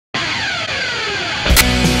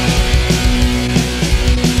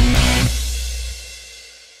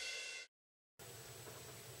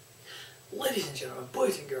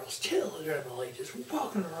children of all ages,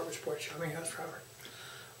 welcome to Robert Sports Show. I'm your host, Robert.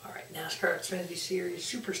 Alright, NASCAR Xfinity Series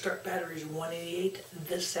Superstart Batteries 188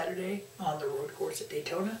 this Saturday on the road course at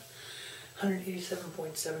Daytona.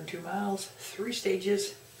 187.72 miles, 3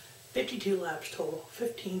 stages, 52 laps total,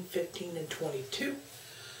 15, 15, and 22.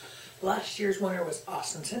 Last year's winner was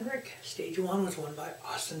Austin Cindric. Stage 1 was won by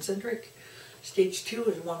Austin Cindric. Stage 2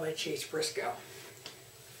 was won by Chase Briscoe.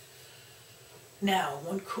 Now,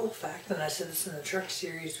 one cool fact, and I said this in the Truck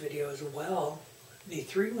Series video as well, the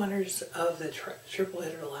 3 winners of the triple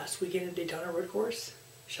header last weekend at Daytona road course,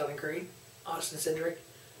 Sheldon Creed, Austin Cindric,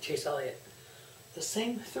 Chase Elliott. The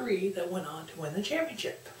same 3 that went on to win the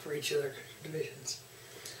championship for each of their divisions.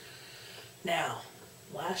 Now,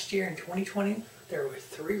 last year in 2020, there were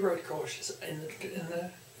 3 road courses in the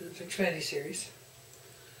Xfinity Series.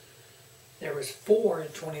 There was 4 in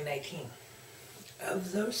 2019.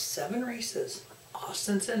 Of those 7 races,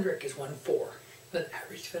 Austin Cindric has won 4, with an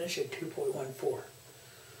average finish of 2.14.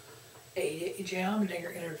 AJ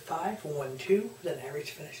Allmendinger entered 5 and won 2, with an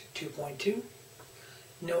average finish of 2.2.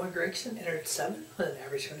 Noah Gragson entered 7, with an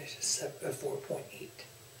average finish of 4.8.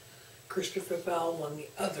 Christopher Bell won the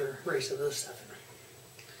other race of those 7.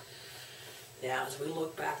 Now, as we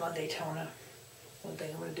look back on Daytona, one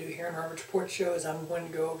thing I'm going to do here on Robert Sports Show is I'm going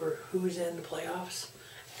to go over who's in the playoffs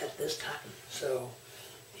at this time. So,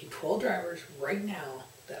 the 12 drivers right now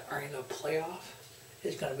that are in the playoff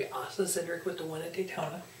is going to be Austin Cindric with the win at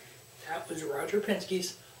Daytona. That was Roger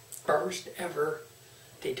Penske's first ever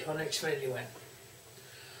Daytona Xfinity win.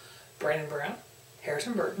 Brandon Brown,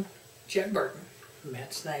 Harrison Burton, Jed Burton,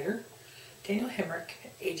 Matt Snyder, Daniel Hemrick,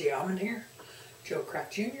 AJ Allmendinger, Joe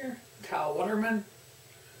Craft Jr., Kyle Weatherman,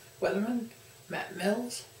 Matt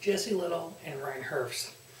Mills, Jesse Little, and Ryan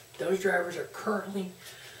Hurst. Those drivers are currently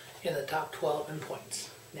in the top 12 in points.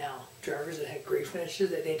 Now, drivers that had great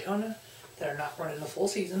finishes at Daytona that are not running the full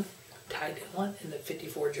season, Ty Dillon in the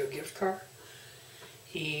 54 Joe Gibbs car.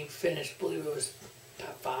 He finished, I believe it was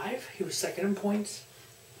top 5. He was second in points.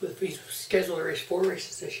 He's scheduled to race 4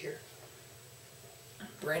 races this year.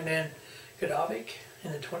 Brandon Godovic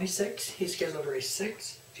in the 26. He's scheduled to race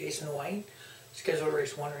 6. Jason White scheduled to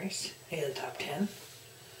race 1 race. He had the top 10.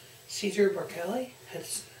 Cesar Barkelli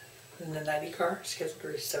has in the 90 car, scheduled to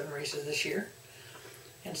race 7 races this year.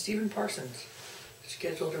 And Stephen Parsons,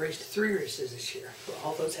 scheduled to race 3 races this year. Well,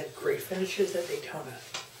 all those had great finishes at Daytona.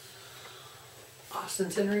 Austin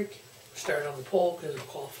Cindric started on the pole because the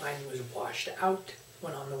qualifying was washed out,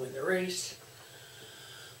 went on to win the race.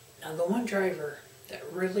 Now the one driver that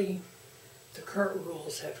really, the current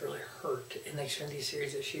rules have really hurt in the Xfinity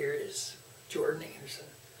Series this year is Jordan Anderson.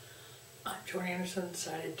 Jordan Anderson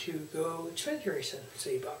decided to go Xfinity racing.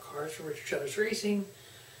 So he bought cars from Richard Childress Racing.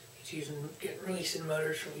 He's releasing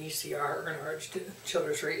motors from ECR, Earnhardt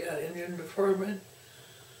Childress engine development.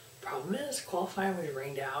 Problem is, qualifying was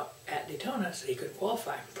rained out at Daytona, so he couldn't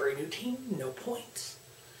qualify. Very new team, no points.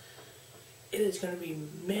 It is going to be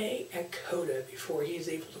May at COTA before he is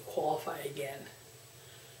able to qualify again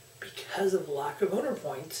because of lack of owner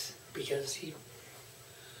points, because he's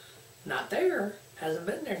not there, hasn't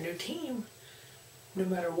been there, new team. No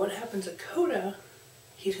matter what happens at COTA,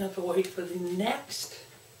 he's going to have to wait for the next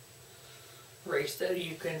race that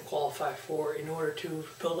you can qualify for in order to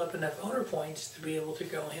build up enough owner points to be able to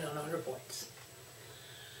go in on owner points.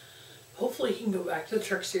 Hopefully he can go back to the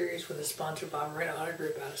Truck Series with his sponsor Bob Moreno Auto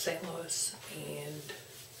Group out of St. Louis and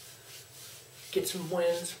get some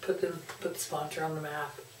wins, put the sponsor on the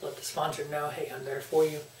map, let the sponsor know, hey, I'm there for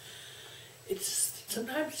you.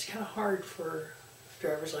 Sometimes it's kind of hard for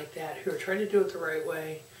drivers like that who are trying to do it the right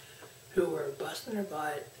way, who are busting their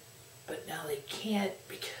butt, but now they can't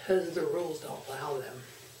because the rules don't allow them.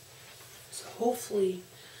 So hopefully,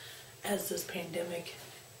 as this pandemic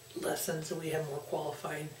lessens and we have more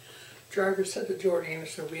qualifying, drivers such as Jordan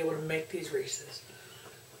Anderson will be able to make these races.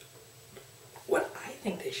 What I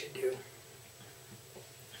think they should do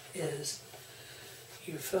is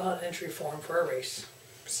you fill out an entry form for a race.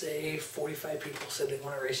 Say 45 people said they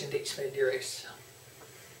want to race in the Xfinity race.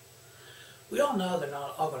 We all know they're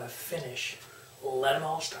not all going to finish. Let them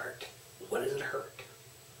all start. What does it hurt?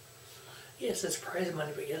 Yes, it's prize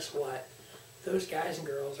money, but guess what? Those guys and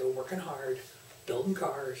girls are working hard, building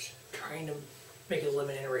cars, trying to make a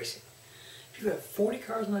living in racing. If you have 40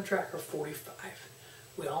 cars on the track or 45,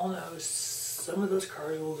 we all know some of those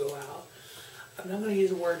cars will go out. I'm not going to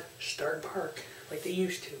use the word start and park like they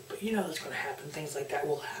used to, but you know that's going to happen. Things like that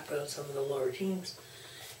will happen on some of the lower teams.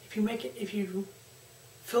 If you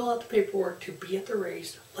fill out the paperwork to be at the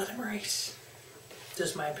race, let them race.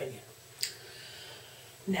 Just my opinion.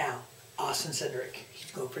 Now, Austin Cindric,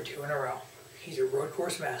 he's going for 2 in a row. He's a road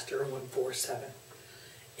course master, 147.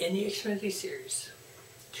 In the Xfinity Series,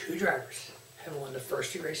 2 drivers have won the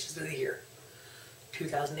first 2 races of the year.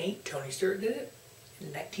 2008, Tony Stewart did it. In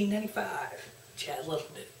 1995, Chad Little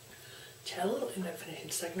did it. Chad Little ended up finishing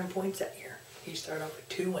second in points that year. He started off with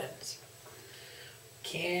 2 wins.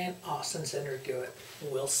 Can Austin Cindric do it?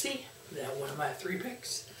 We'll see. That one of my 3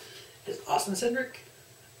 picks is Austin Cindric,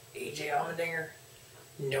 AJ Allmendinger,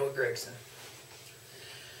 Noah Gragson.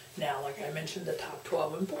 Now, like I mentioned, the top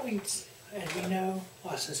 12 in points. As we know,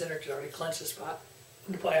 Austin Cindric has already clinched a spot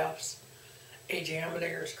in the playoffs. AJ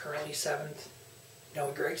Allmendinger is currently 7th.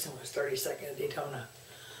 Noah Gragson was 32nd at Daytona.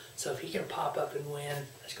 So if he can pop up and win,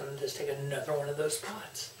 it's going to just take another one of those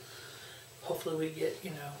spots. Hopefully we get,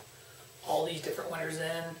 all these different winners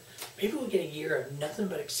in. Maybe we'll get a year of nothing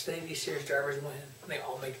but Xfinity Series drivers win. They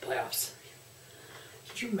all make the playoffs.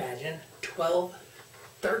 Could you imagine 12,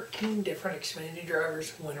 13 different Xfinity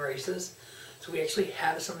drivers win races? So we actually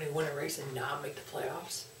have somebody win a race and not make the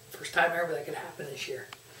playoffs. First time ever that could happen this year.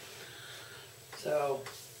 So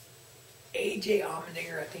AJ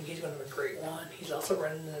Allmendinger, I think he's going to be a great one. He's also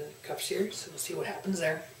running the Cup Series, so we'll see what happens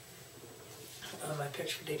there. My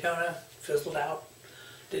picks for Daytona fizzled out.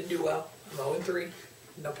 Didn't do well. I'm 0-3.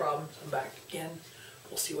 No problems. I'm back again.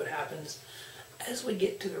 We'll see what happens as we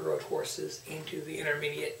get to the road courses, into the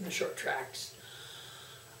intermediate and the short tracks.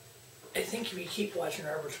 I think if you keep watching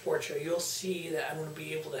our sports show, you'll see that I'm going to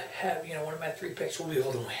be able to have, one of my 3 picks will be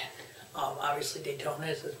able to win. Obviously, Daytona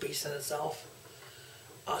is a beast in itself.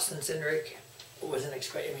 Austin Cindric wasn't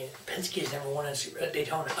expecting. Penske's never won at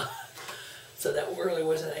Daytona. So that really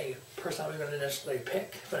wasn't a person I was going to necessarily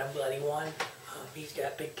pick, but I'm glad he won. He's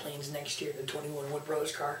got big plans next year, the 21 Wood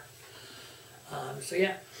Brothers car.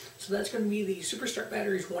 So that's going to be the Superstart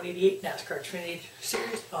Batteries 188 NASCAR Xfinity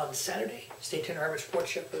Series on Saturday. Stay tuned to our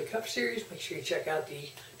Sports Show for the Cup Series. Make sure you check out the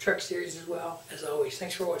Truck Series as well. As always,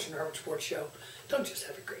 thanks for watching the Robert Sports Show. Don't just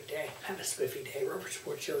have a great day, have a spiffy day. Robert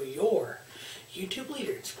Sports Show, your YouTube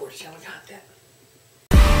leader in sports channel content.